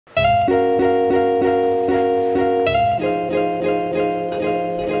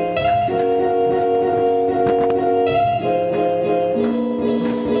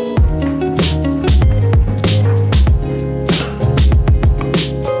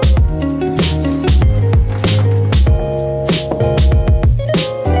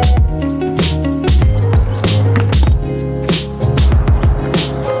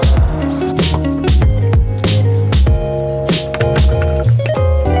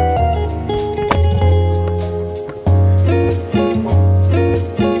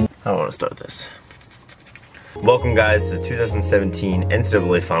Welcome guys to the 2017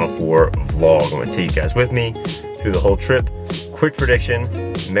 NCAA Final Four vlog. I'm going to take you guys with me through the whole trip. Quick prediction,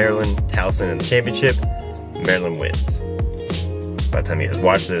 Maryland, Towson in the championship. Maryland wins. By the time you guys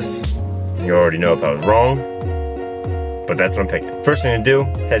watch this, you already know if I was wrong, but that's what I'm picking. First thing to do,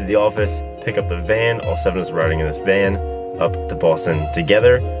 head to the office, pick up the van. All 7 of us are riding in this van up to Boston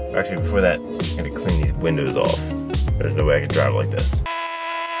together. Actually, before that, I'm going to clean these windows off. There's no way I could drive like this.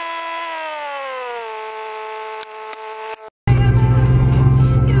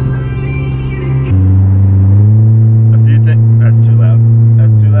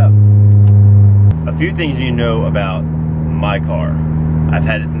 A few things you know about my car. I've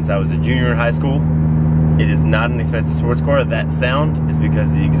had it since I was a junior in high school. It is not an expensive sports car. That sound is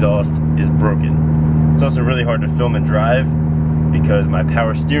because the exhaust is broken. It's also really hard to film and drive because my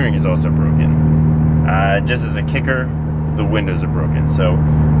power steering is also broken. Just as a kicker, the windows are broken. So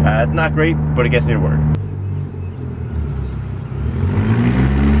it's not great, but it gets me to work.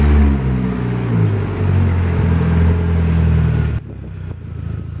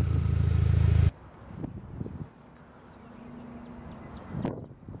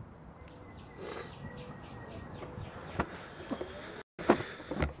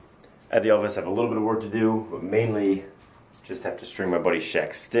 At the office, I have a little bit of work to do, but mainly just have to string my buddy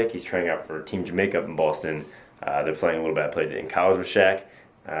Shaq's stick. He's trying out for Team Jamaica up in Boston. They're playing a little bit. I played in college with Shaq,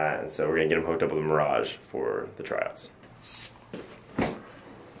 and so we're going to get him hooked up with a Mirage for the tryouts.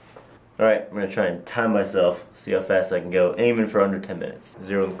 Alright, I'm going to try and time myself, see how fast I can go, aiming for under 10 minutes.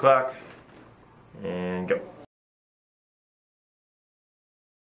 0 on the clock, and go.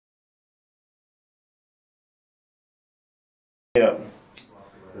 Yep.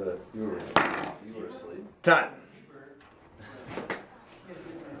 You were asleep. Time.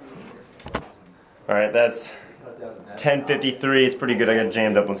 Alright, that's 10:53. It's pretty good. I got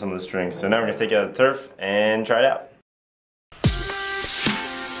jammed up on some of the strings. So now we're going to take it out of the turf and try it out.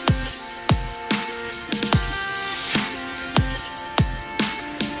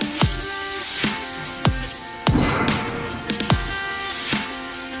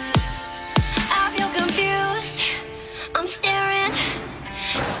 I feel confused. I'm staring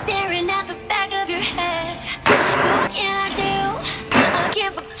at the back of your head. What can I do? I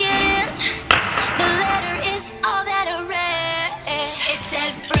can't forget it. The letter is all that I read. It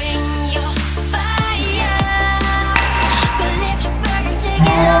said bring your fire, but let your burden take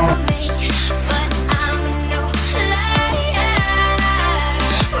it off of me. But I'm no liar.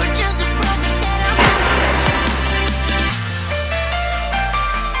 We're just a broken set of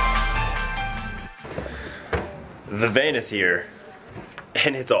memories. The van is here.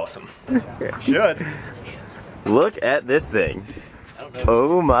 And it's awesome. Should. Look at this thing.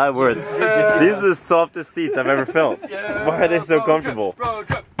 Oh my word. These are the softest seats I've ever felt. Why are they so comfortable?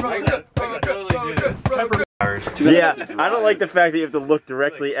 Yeah, I don't like the fact that you have to look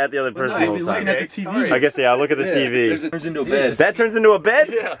directly at the other person the whole time. I guess, yeah, I'll look at the TV. It turns into a bed. That turns into a bed?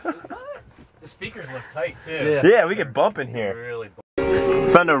 Yeah. The speakers look tight too. Yeah, we get bump in here. Really.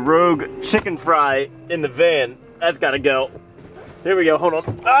 Found a rogue chicken fry in the van. That's gotta go. Here we go, hold on.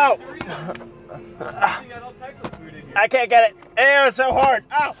 Oh! I can't get it. Ew, it's so hard.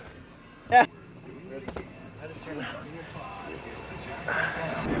 Oh! Yeah.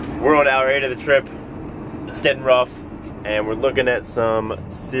 We're on hour 8 of the trip. It's getting rough, and we're looking at some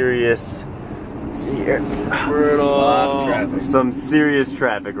serious, some serious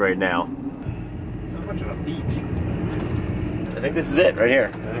traffic right now. Not much of a beach. I think this is it right here.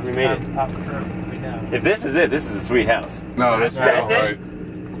 I think we made it. If this is it, this is a sweet house. No, that's it.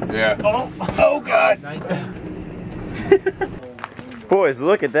 Right. Yeah. Oh God! Boys,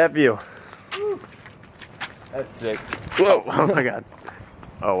 look at that view. That's sick. Whoa! Oh my God!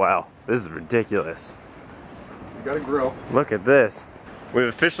 Oh wow, this is ridiculous. You got a grill. Look at this. We've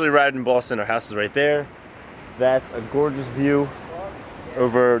officially arrived in Boston. Our house is right there. That's a gorgeous view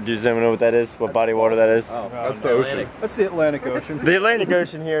over. Does anyone know what that is? What body of water that is? Oh, that's the ocean. That's the Atlantic Ocean. The Atlantic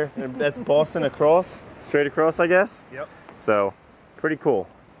Ocean here. That's Boston across, straight across, I guess. Yep. So, pretty cool.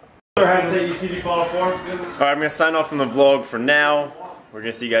 Alright, I'm gonna sign off from the vlog for now. We're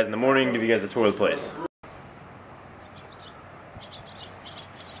gonna see you guys in the morning. Give you guys a tour of the place.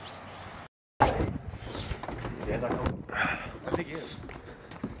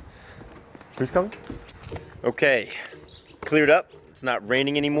 Who's coming? Okay, cleared up. It's not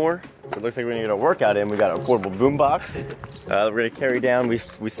raining anymore, so it looks like we're gonna get a workout in. We got a portable boom box. We're gonna carry down. We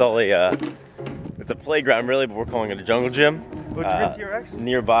saw a it's a playground really, but we're calling it a jungle gym. Did you get TRX?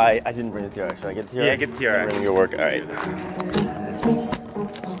 Nearby. I didn't bring the TRX. Should I get the TRX? Yeah, get the TRX. We're gonna go work. All right.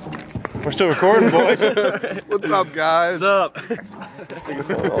 We're still recording, boys. What's up, guys? What's up?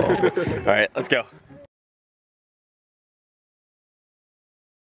 All right, let's go.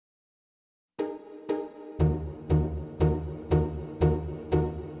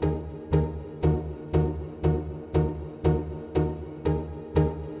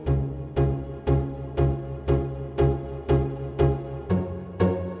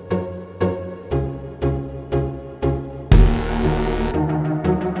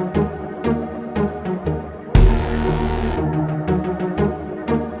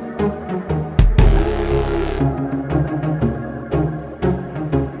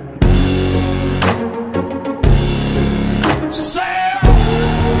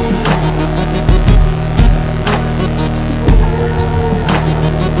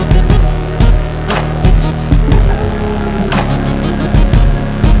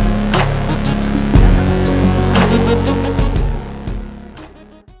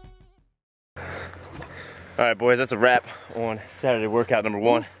 All right, boys, that's a wrap on Saturday workout number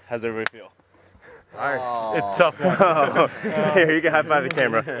 1. How's everybody feel? Alright. It's a tough one. Here, you can high five the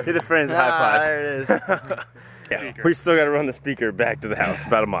camera. You're the friends high five. There it is. Yeah, we still got to run the speaker back to the house,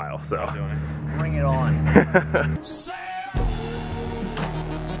 about a mile. So Bring it on.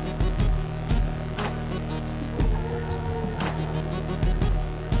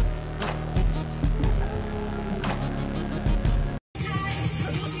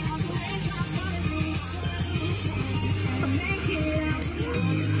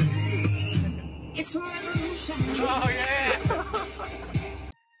 It's a revolution. Oh yeah!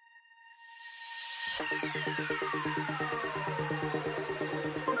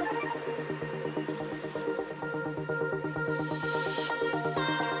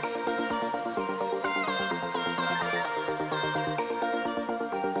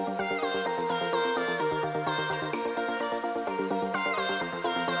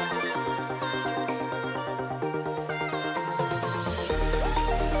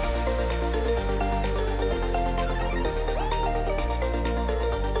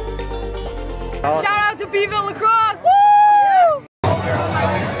 Shout out to Beeville Lacrosse! Woo!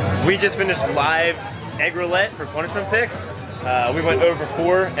 we just finished live egg roulette for punishment picks. We went over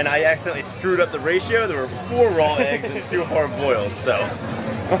 4, and I accidentally screwed up the ratio. There were 4 raw eggs and 2 hard boiled. So,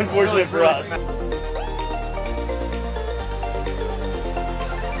 unfortunate for us.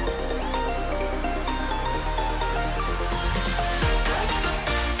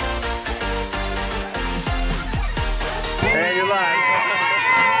 And you're live.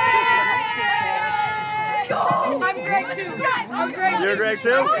 I'm Greg too. I'm Greg too. You're Greg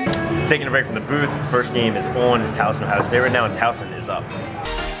too? Taking a break from the booth. First game is on Towson, Ohio State right now, and Towson is up.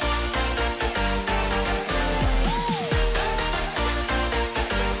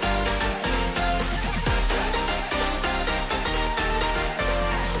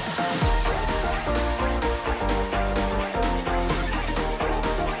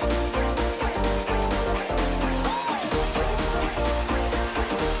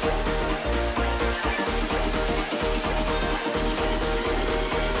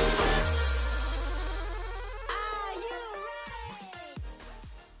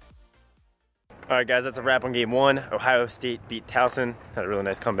 Alright guys, that's a wrap on game 1. Ohio State beat Towson. Had a really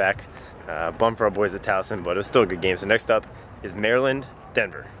nice comeback. Bummed for our boys at Towson, but it was still a good game. So next up is Maryland,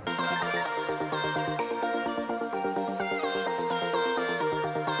 Denver.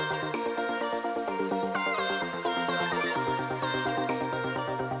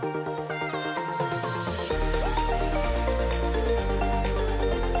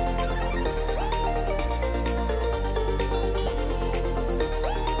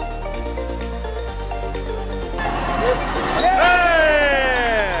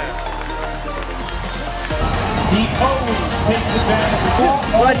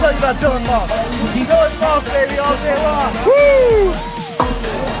 What I tell you about Dylan Moss? Dylan Moss, baby, all day long. Woo!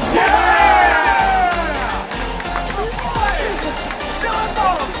 Dylan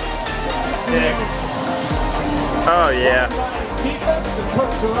Moss. Oh yeah.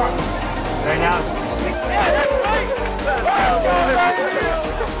 Right now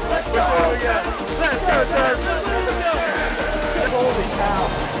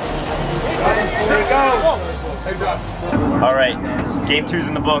All right, game 2's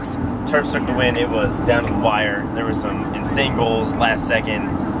in the books. Terps took the win. It was down to the wire. There were some insane goals last second,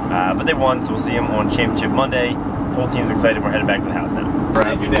 but they won, so we'll see them on Championship Monday. Whole team's excited. We're headed back to the house now.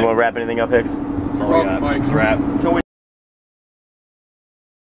 You want to wrap anything up, Hicks? That's all we got. Mike's wrap.